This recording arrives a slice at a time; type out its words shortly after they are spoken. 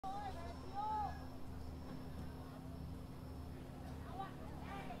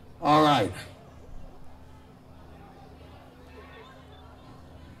All right.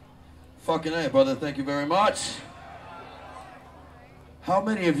 Fucking A, brother. Thank you very much. How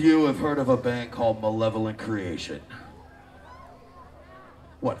many of you have heard of a band called Malevolent Creation?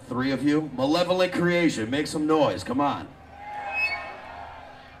 What, 3 of you? Malevolent Creation. Make some noise. Come on.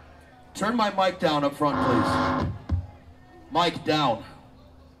 Turn my mic down up front, please. Mic down.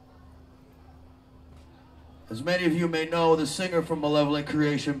 As many of you may know, the singer from Malevolent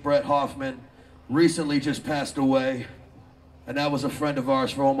Creation, Brett Hoffman, recently just passed away. And that was a friend of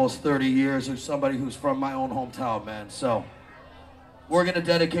ours for almost 30 years, or somebody who's from my own hometown, man. So, we're going to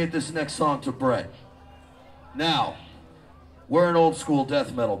dedicate this next song to Brett. Now, we're an old school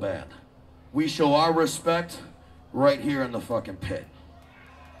death metal band. We show our respect right here in the fucking pit.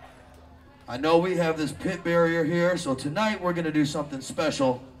 I know we have this pit barrier here, so tonight we're going to do something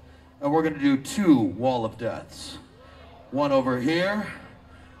special. And we're going to do 2 wall of deaths. One over here,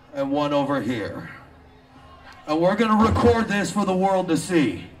 and one over here. And we're going to record this for the world to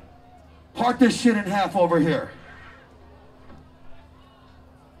see. Part this shit in half over here.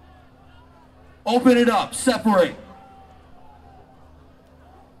 Open it up, separate.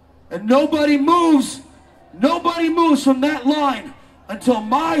 And nobody moves from that line until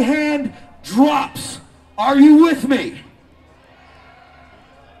my hand drops. Are you with me?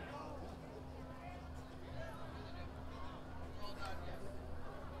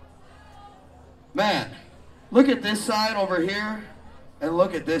 Man, look at this side over here, and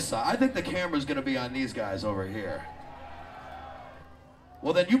look at this side. I think the camera's gonna be on these guys over here.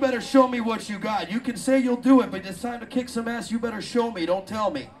 Well, then you better show me what you got. You can say you'll do it, but it's time to kick some ass. You better show me, don't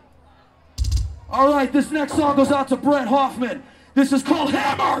tell me. All right, this next song goes out to Brett Hoffman. This is called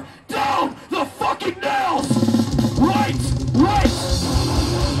Hammer Down the Fucking Nails.